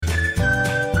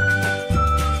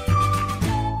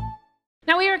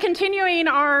continuing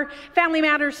our Family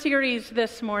Matters series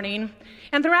this morning.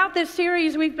 And throughout this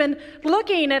series, we've been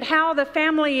looking at how the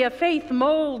family of faith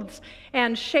molds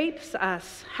and shapes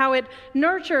us, how it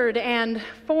nurtured and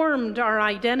formed our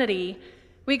identity.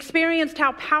 We experienced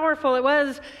how powerful it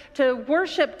was to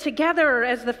worship together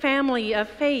as the family of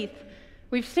faith.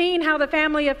 We've seen how the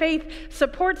family of faith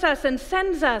supports us and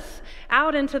sends us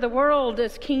out into the world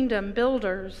as kingdom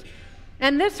builders.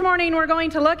 And this morning, we're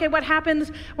going to look at what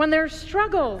happens when there's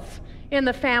struggles in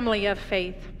the family of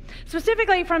faith,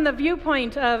 specifically from the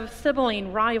viewpoint of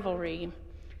sibling rivalry.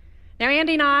 Now,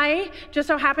 Andy and I just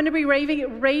so happen to be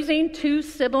raising two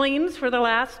siblings for the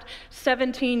last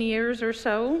 17 years or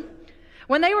so.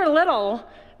 When they were little,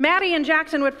 Maddie and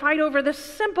Jackson would fight over the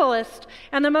simplest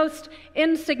and the most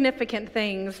insignificant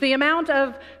things, the amount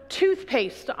of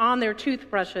toothpaste on their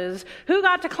toothbrushes, who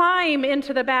got to climb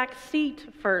into the back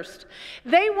seat first.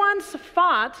 They once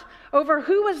fought over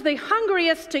who was the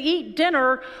hungriest to eat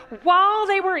dinner while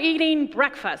they were eating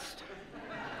breakfast.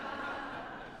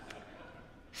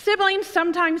 Siblings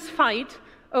sometimes fight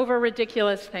over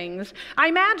ridiculous things. I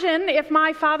imagine if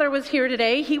my father was here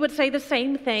today, he would say the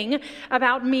same thing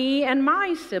about me and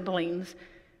my siblings.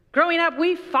 Growing up,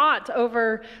 we fought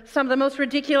over some of the most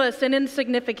ridiculous and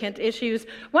insignificant issues.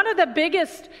 One of the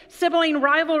biggest sibling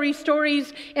rivalry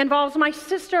stories involves my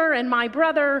sister and my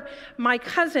brother, my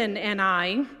cousin and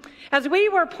I, as we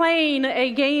were playing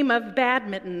a game of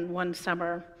badminton one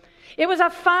summer. It was a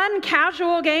fun,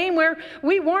 casual game where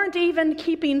we weren't even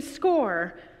keeping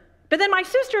score. But then my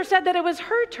sister said that it was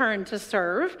her turn to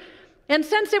serve, and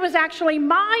since it was actually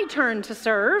my turn to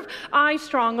serve, I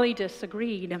strongly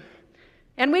disagreed.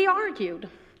 And we argued.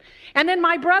 And then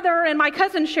my brother and my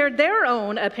cousin shared their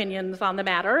own opinions on the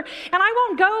matter, and I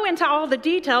won't go into all the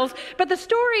details, but the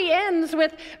story ends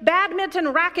with badminton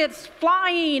rackets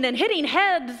flying and hitting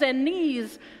heads and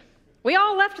knees. We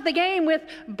all left the game with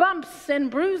bumps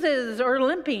and bruises or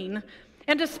limping.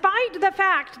 And despite the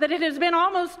fact that it has been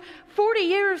almost 40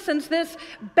 years since this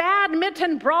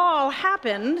badminton brawl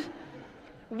happened,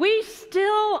 we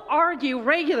still argue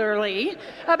regularly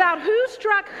about who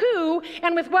struck who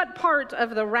and with what part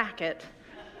of the racket.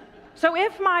 So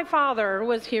if my father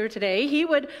was here today, he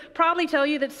would probably tell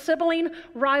you that sibling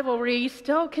rivalry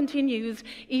still continues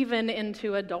even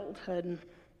into adulthood.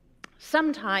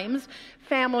 Sometimes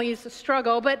families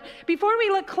struggle, but before we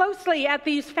look closely at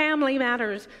these family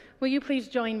matters, will you please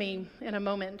join me in a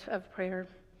moment of prayer?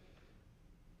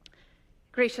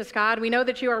 Gracious God, we know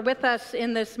that you are with us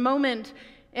in this moment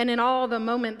and in all the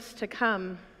moments to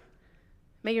come.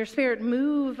 May your Spirit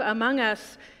move among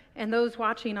us and those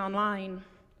watching online.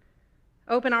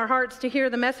 Open our hearts to hear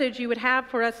the message you would have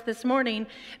for us this morning.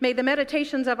 May the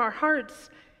meditations of our hearts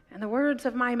and the words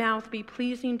of my mouth be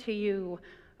pleasing to you,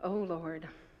 O Lord.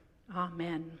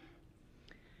 Amen.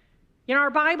 You know,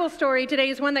 our Bible story today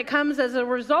is one that comes as a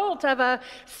result of a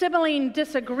sibling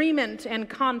disagreement and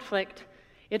conflict.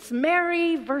 It's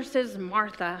Mary versus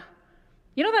Martha.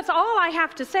 You know, that's all I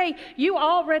have to say. You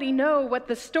already know what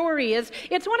the story is.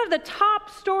 It's one of the top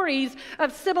stories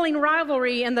of sibling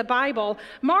rivalry in the Bible.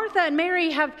 Martha and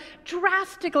Mary have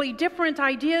drastically different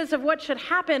ideas of what should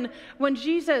happen when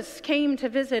Jesus came to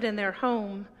visit in their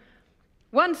home.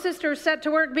 One sister set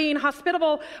to work being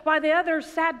hospitable, while the other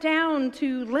sat down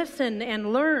to listen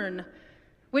and learn,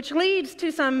 which leads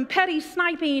to some petty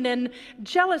sniping and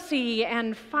jealousy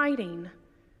and fighting.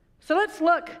 So let's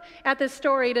look at this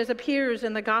story as it appears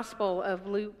in the Gospel of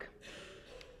Luke.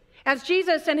 As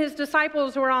Jesus and his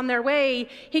disciples were on their way,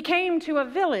 he came to a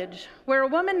village where a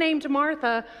woman named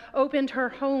Martha opened her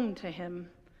home to him.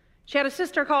 She had a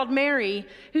sister called Mary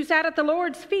who sat at the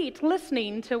Lord's feet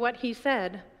listening to what he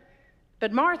said.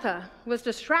 But Martha was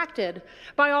distracted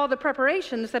by all the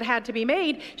preparations that had to be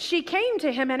made. She came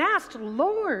to him and asked,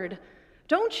 "Lord,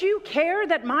 don't you care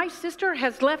that my sister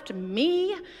has left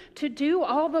me to do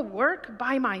all the work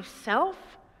by myself?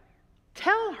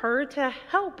 Tell her to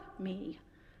help me."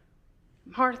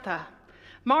 "Martha,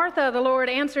 Martha," the Lord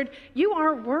answered, "you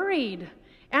are worried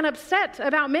and upset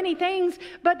about many things,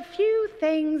 but few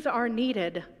things are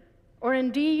needed, or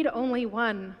indeed only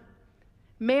one.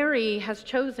 Mary has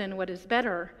chosen what is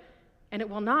better, and it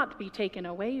will not be taken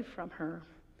away from her."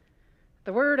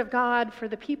 The word of God for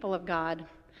the people of God.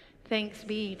 Thanks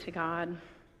be to God.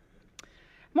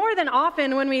 More than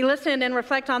often when we listen and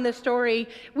reflect on this story,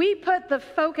 we put the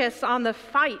focus on the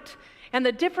fight and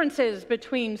the differences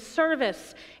between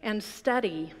service and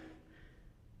study.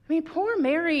 I mean, poor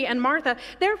Mary and Martha,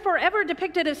 they're forever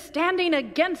depicted as standing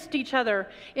against each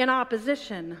other in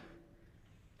opposition.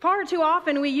 Far too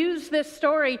often we use this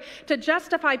story to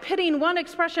justify pitting one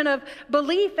expression of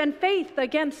belief and faith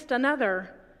against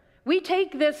another. We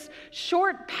take this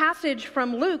short passage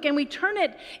from Luke and we turn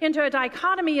it into a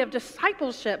dichotomy of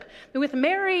discipleship with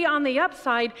Mary on the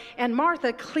upside and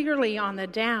Martha clearly on the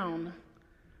down.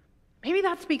 Maybe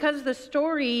that's because the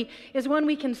story is one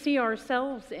we can see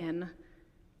ourselves in.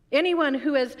 Anyone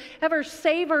who has ever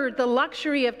savored the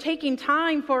luxury of taking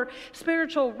time for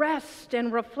spiritual rest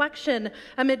and reflection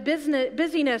amid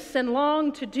busyness and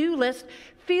long to-do list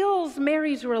feels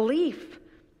Mary's relief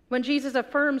when Jesus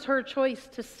affirms her choice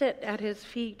to sit at his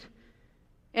feet.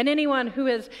 And anyone who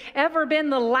has ever been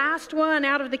the last one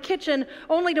out of the kitchen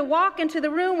only to walk into the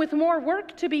room with more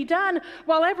work to be done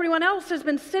while everyone else has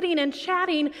been sitting and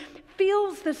chatting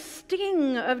feels the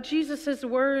sting of Jesus'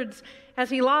 words as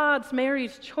he lauds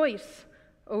Mary's choice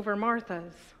over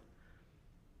Martha's.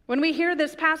 When we hear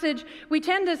this passage, we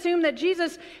tend to assume that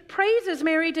Jesus praises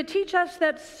Mary to teach us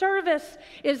that service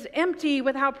is empty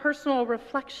without personal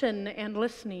reflection and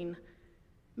listening.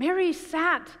 Mary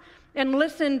sat and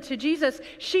listened to Jesus.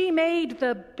 She made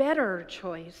the better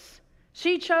choice.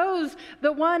 She chose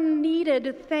the one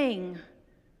needed thing.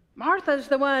 Martha's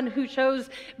the one who chose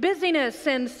busyness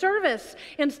and service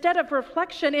instead of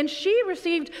reflection, and she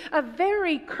received a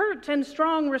very curt and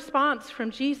strong response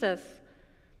from Jesus.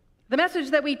 The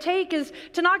message that we take is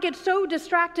to not get so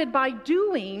distracted by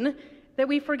doing that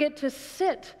we forget to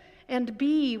sit and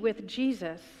be with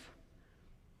Jesus.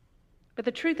 But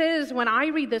the truth is, when I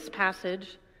read this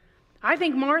passage, I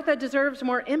think Martha deserves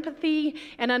more empathy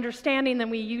and understanding than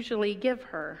we usually give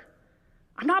her.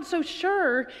 I'm not so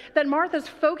sure that Martha's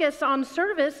focus on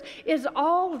service is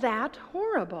all that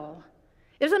horrible.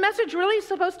 Is the message really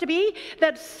supposed to be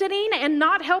that sitting and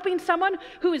not helping someone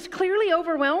who is clearly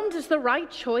overwhelmed is the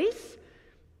right choice?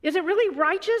 Is it really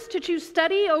righteous to choose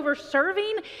study over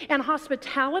serving and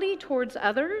hospitality towards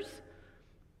others?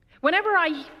 Whenever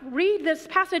I read this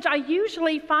passage, I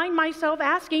usually find myself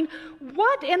asking,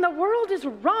 what in the world is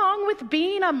wrong with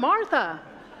being a Martha?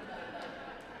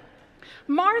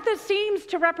 Martha seems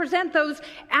to represent those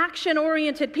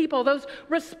action-oriented people, those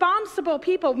responsible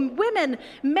people, women,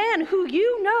 men who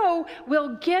you know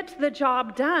will get the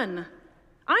job done.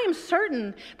 I am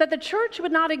certain that the church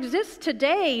would not exist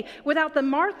today without the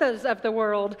Marthas of the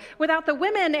world, without the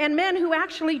women and men who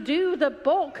actually do the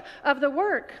bulk of the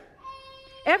work.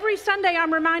 Every Sunday,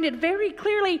 I'm reminded very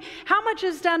clearly how much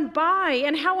is done by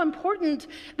and how important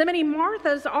the many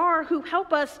Marthas are who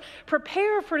help us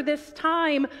prepare for this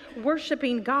time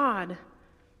worshiping God.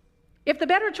 If the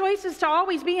better choice is to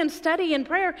always be in study and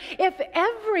prayer, if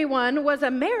everyone was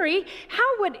a Mary,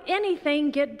 how would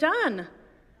anything get done?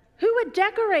 Who would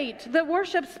decorate the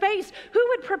worship space? Who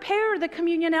would prepare the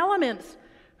communion elements?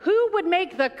 Who would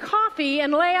make the coffee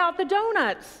and lay out the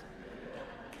donuts?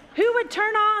 Who would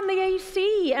turn on the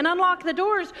AC and unlock the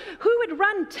doors? Who would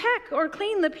run tech or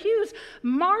clean the pews?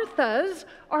 Marthas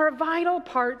are a vital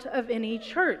part of any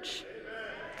church.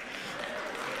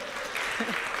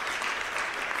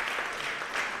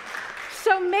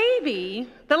 So maybe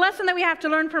the lesson that we have to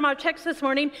learn from our text this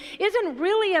morning isn't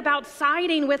really about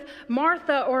siding with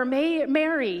Martha or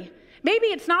Mary. Maybe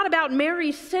it's not about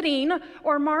Mary sitting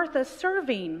or Martha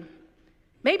serving.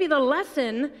 Maybe the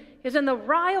lesson is in the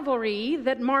rivalry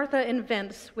that Martha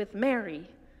invents with Mary.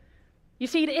 You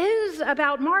see, it is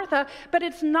about Martha, but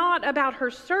it's not about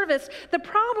her service. The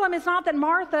problem is not that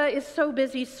Martha is so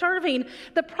busy serving.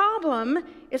 The problem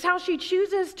is how she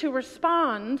chooses to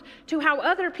respond to how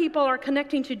other people are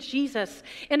connecting to Jesus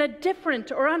in a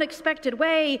different or unexpected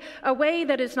way, a way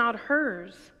that is not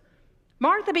hers.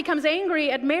 Martha becomes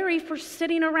angry at Mary for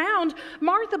sitting around.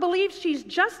 Martha believes she's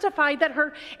justified, that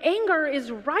her anger is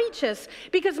righteous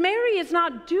because Mary is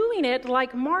not doing it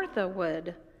like Martha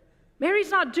would.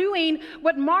 Mary's not doing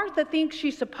what Martha thinks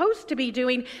she's supposed to be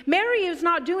doing. Mary is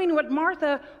not doing what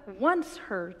Martha wants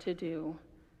her to do.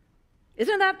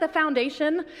 Isn't that the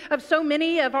foundation of so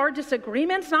many of our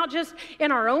disagreements, not just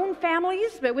in our own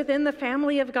families, but within the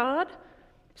family of God?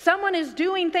 Someone is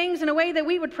doing things in a way that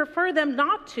we would prefer them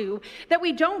not to, that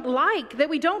we don't like, that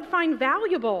we don't find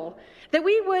valuable, that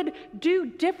we would do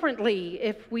differently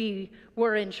if we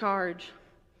were in charge.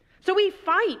 So we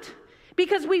fight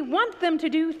because we want them to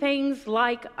do things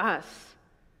like us.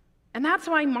 And that's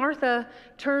why Martha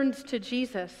turns to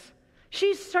Jesus.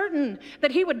 She's certain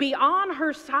that he would be on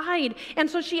her side, and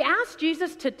so she asked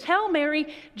Jesus to tell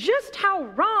Mary just how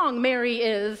wrong Mary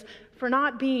is for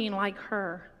not being like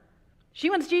her. She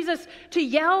wants Jesus to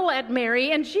yell at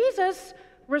Mary, and Jesus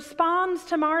responds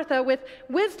to Martha with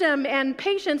wisdom and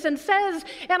patience and says,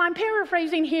 and I'm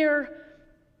paraphrasing here,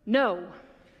 no.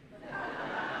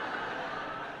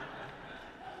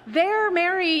 There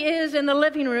Mary is in the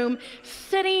living room,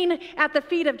 sitting at the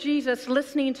feet of Jesus,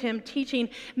 listening to him teaching.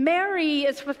 Mary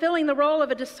is fulfilling the role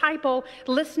of a disciple,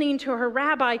 listening to her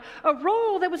rabbi, a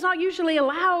role that was not usually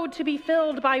allowed to be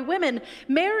filled by women.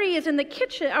 Mary is in the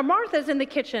kitchen, or Martha's in the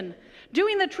kitchen,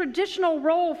 doing the traditional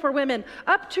role for women,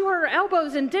 up to her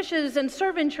elbows in dishes and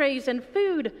serving trays and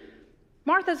food.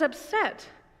 Martha's upset.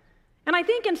 And I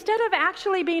think instead of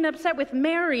actually being upset with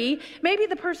Mary, maybe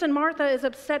the person Martha is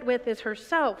upset with is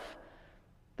herself.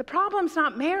 The problem's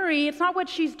not Mary, it's not what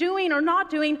she's doing or not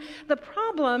doing. The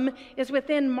problem is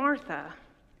within Martha,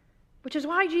 which is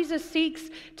why Jesus seeks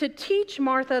to teach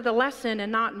Martha the lesson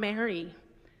and not Mary.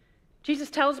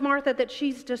 Jesus tells Martha that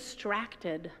she's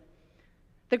distracted.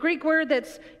 The Greek word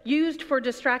that's used for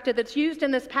distracted, that's used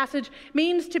in this passage,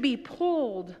 means to be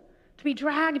pulled, to be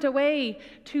dragged away,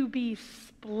 to be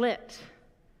split.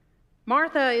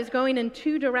 Martha is going in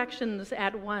two directions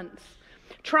at once,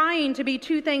 trying to be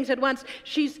two things at once.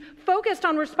 She's focused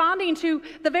on responding to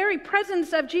the very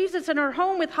presence of Jesus in her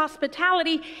home with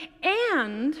hospitality,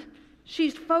 and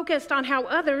she's focused on how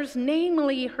others,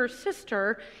 namely her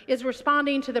sister, is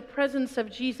responding to the presence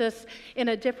of Jesus in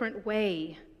a different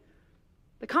way.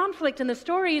 The conflict in the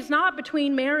story is not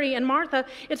between Mary and Martha,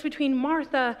 it's between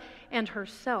Martha and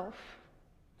herself.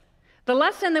 The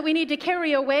lesson that we need to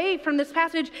carry away from this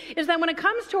passage is that when it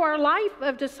comes to our life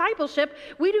of discipleship,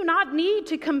 we do not need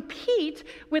to compete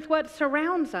with what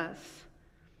surrounds us.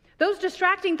 Those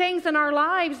distracting things in our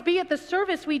lives, be it the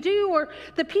service we do or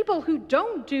the people who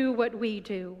don't do what we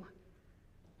do.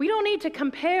 We don't need to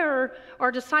compare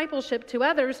our discipleship to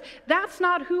others. That's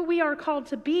not who we are called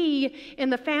to be in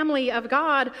the family of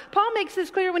God. Paul makes this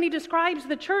clear when he describes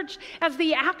the church as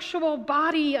the actual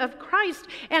body of Christ.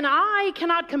 An eye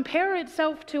cannot compare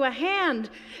itself to a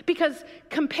hand, because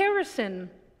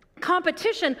comparison,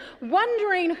 competition,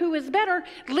 wondering who is better,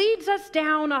 leads us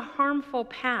down a harmful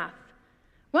path.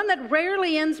 One that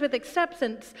rarely ends with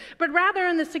acceptance, but rather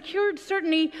in the secured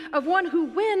certainty of one who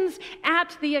wins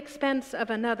at the expense of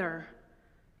another.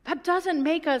 That doesn't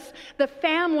make us the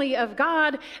family of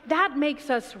God. That makes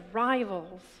us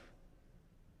rivals.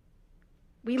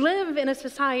 We live in a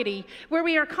society where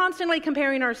we are constantly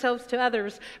comparing ourselves to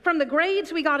others, from the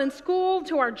grades we got in school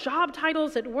to our job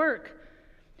titles at work.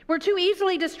 We're too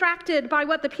easily distracted by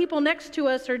what the people next to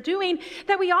us are doing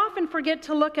that we often forget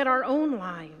to look at our own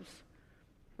lives.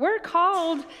 We're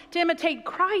called to imitate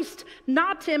Christ,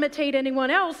 not to imitate anyone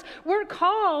else. We're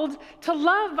called to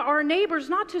love our neighbors,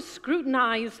 not to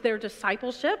scrutinize their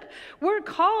discipleship. We're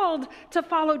called to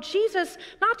follow Jesus,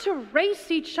 not to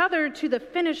race each other to the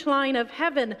finish line of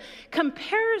heaven.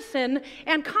 Comparison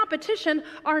and competition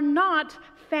are not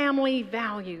family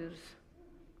values.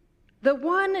 The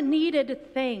one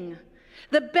needed thing,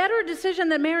 the better decision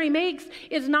that Mary makes,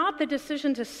 is not the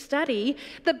decision to study.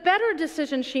 The better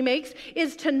decision she makes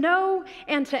is to know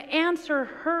and to answer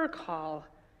her call,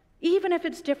 even if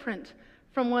it's different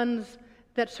from ones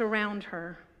that surround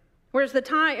her. Whereas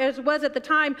as was at the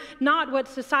time not what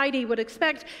society would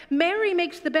expect, Mary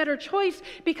makes the better choice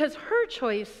because her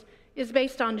choice is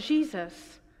based on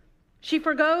Jesus. She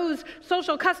forgoes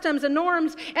social customs and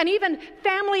norms and even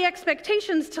family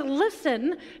expectations to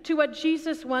listen to what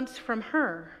Jesus wants from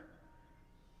her.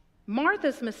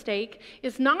 Martha's mistake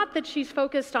is not that she's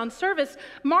focused on service.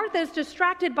 Martha is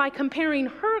distracted by comparing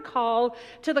her call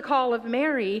to the call of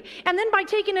Mary, and then by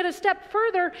taking it a step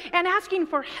further and asking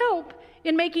for help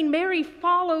in making Mary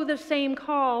follow the same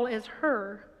call as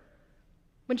her.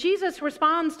 When Jesus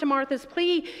responds to Martha's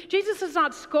plea, Jesus is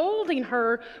not scolding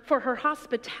her for her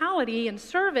hospitality and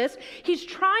service. He's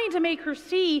trying to make her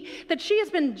see that she has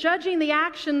been judging the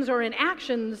actions or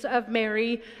inactions of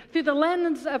Mary through the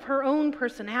lens of her own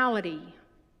personality.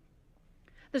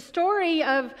 The story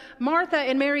of Martha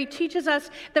and Mary teaches us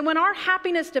that when our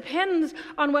happiness depends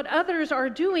on what others are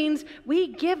doing, we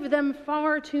give them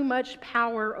far too much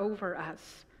power over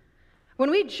us. When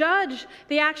we judge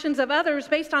the actions of others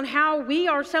based on how we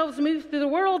ourselves move through the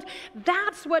world,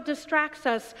 that's what distracts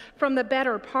us from the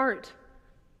better part.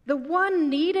 The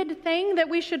one needed thing that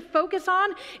we should focus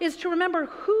on is to remember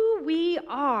who we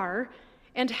are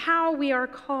and how we are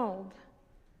called.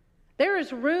 There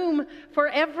is room for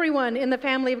everyone in the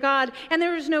family of God, and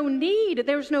there is no need,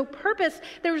 there's no purpose,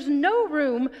 there's no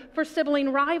room for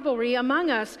sibling rivalry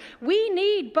among us. We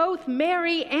need both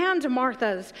Mary and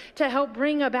Marthas to help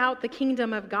bring about the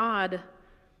kingdom of God.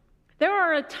 There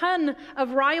are a ton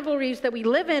of rivalries that we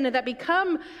live in and that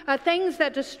become things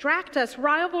that distract us,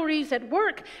 rivalries at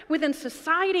work, within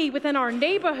society, within our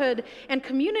neighborhood, and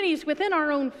communities within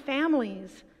our own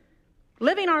families.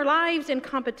 Living our lives in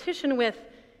competition with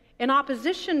in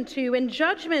opposition to, in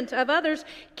judgment of others,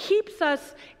 keeps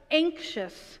us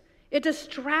anxious. It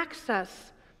distracts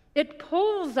us. It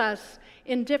pulls us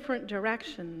in different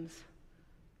directions.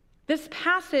 This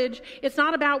passage is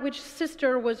not about which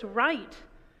sister was right.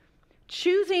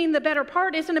 Choosing the better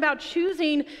part isn't about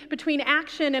choosing between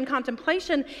action and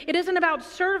contemplation. It isn't about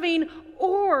serving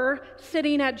or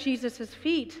sitting at Jesus'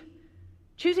 feet.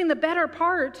 Choosing the better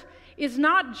part is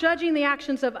not judging the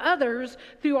actions of others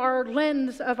through our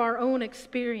lens of our own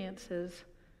experiences.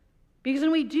 Because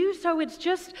when we do so, it's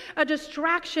just a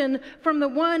distraction from the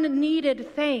one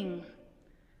needed thing,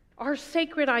 our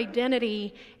sacred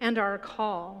identity and our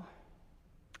call.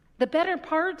 The better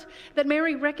part that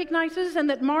Mary recognizes and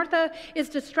that Martha is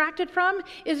distracted from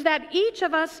is that each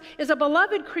of us is a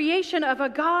beloved creation of a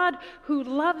God who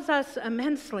loves us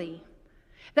immensely.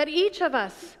 That each of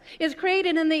us is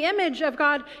created in the image of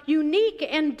God, unique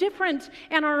and different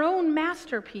and our own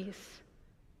masterpiece.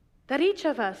 That each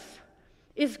of us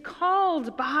is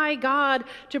called by God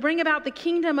to bring about the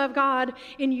kingdom of God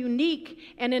in unique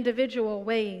and individual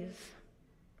ways.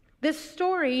 This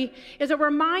story is a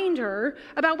reminder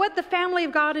about what the family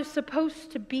of God is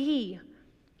supposed to be.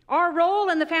 Our role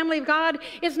in the family of God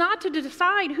is not to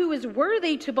decide who is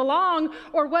worthy to belong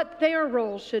or what their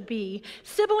role should be.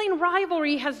 Sibling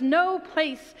rivalry has no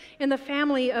place in the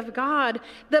family of God.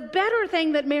 The better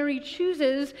thing that Mary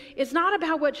chooses is not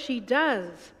about what she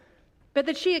does, but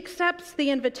that she accepts the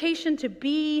invitation to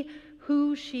be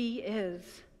who she is.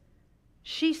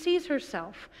 She sees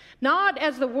herself, not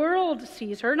as the world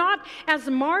sees her, not as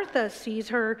Martha sees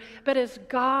her, but as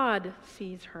God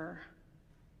sees her.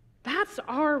 That's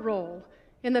our role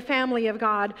in the family of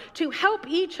God, to help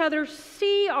each other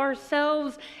see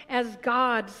ourselves as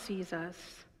God sees us.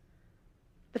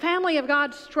 The family of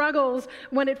God struggles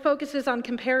when it focuses on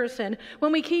comparison,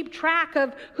 when we keep track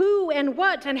of who and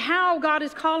what and how God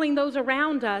is calling those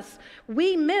around us.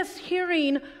 We miss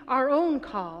hearing our own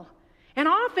call. And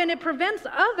often it prevents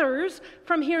others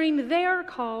from hearing their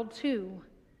call too.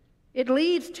 It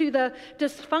leads to the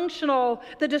dysfunctional,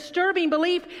 the disturbing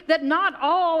belief that not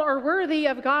all are worthy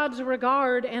of God's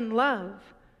regard and love.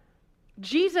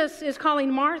 Jesus is calling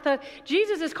Martha,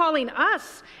 Jesus is calling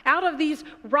us out of these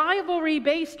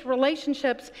rivalry-based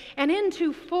relationships and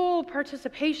into full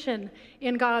participation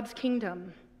in God's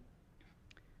kingdom.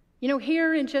 You know,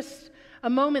 here in just a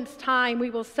moment's time, we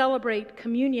will celebrate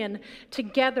communion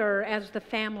together as the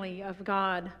family of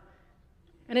God.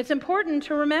 And it's important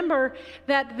to remember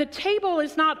that the table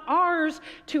is not ours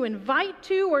to invite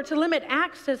to or to limit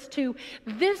access to.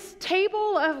 This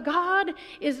table of God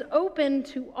is open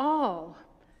to all.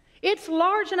 It's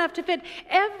large enough to fit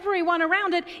everyone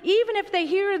around it, even if they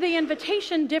hear the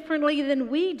invitation differently than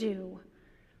we do.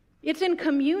 It's in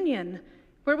communion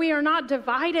where we are not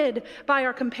divided by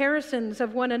our comparisons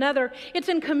of one another. It's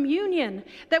in communion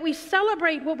that we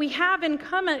celebrate what we have in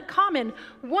common,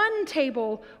 one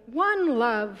table, one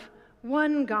love,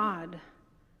 one God.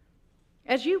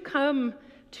 As you come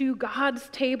to God's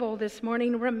table this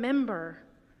morning, remember,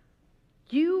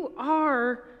 you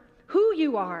are who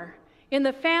you are in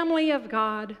the family of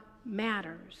God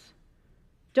matters.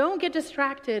 Don't get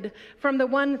distracted from the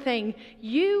one thing.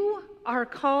 You are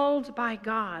called by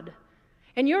God.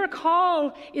 And your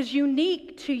call is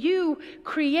unique to you,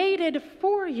 created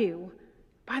for you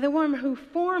by the one who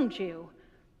formed you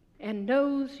and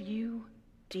knows you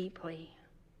deeply.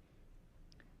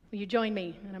 Will you join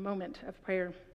me in a moment of prayer?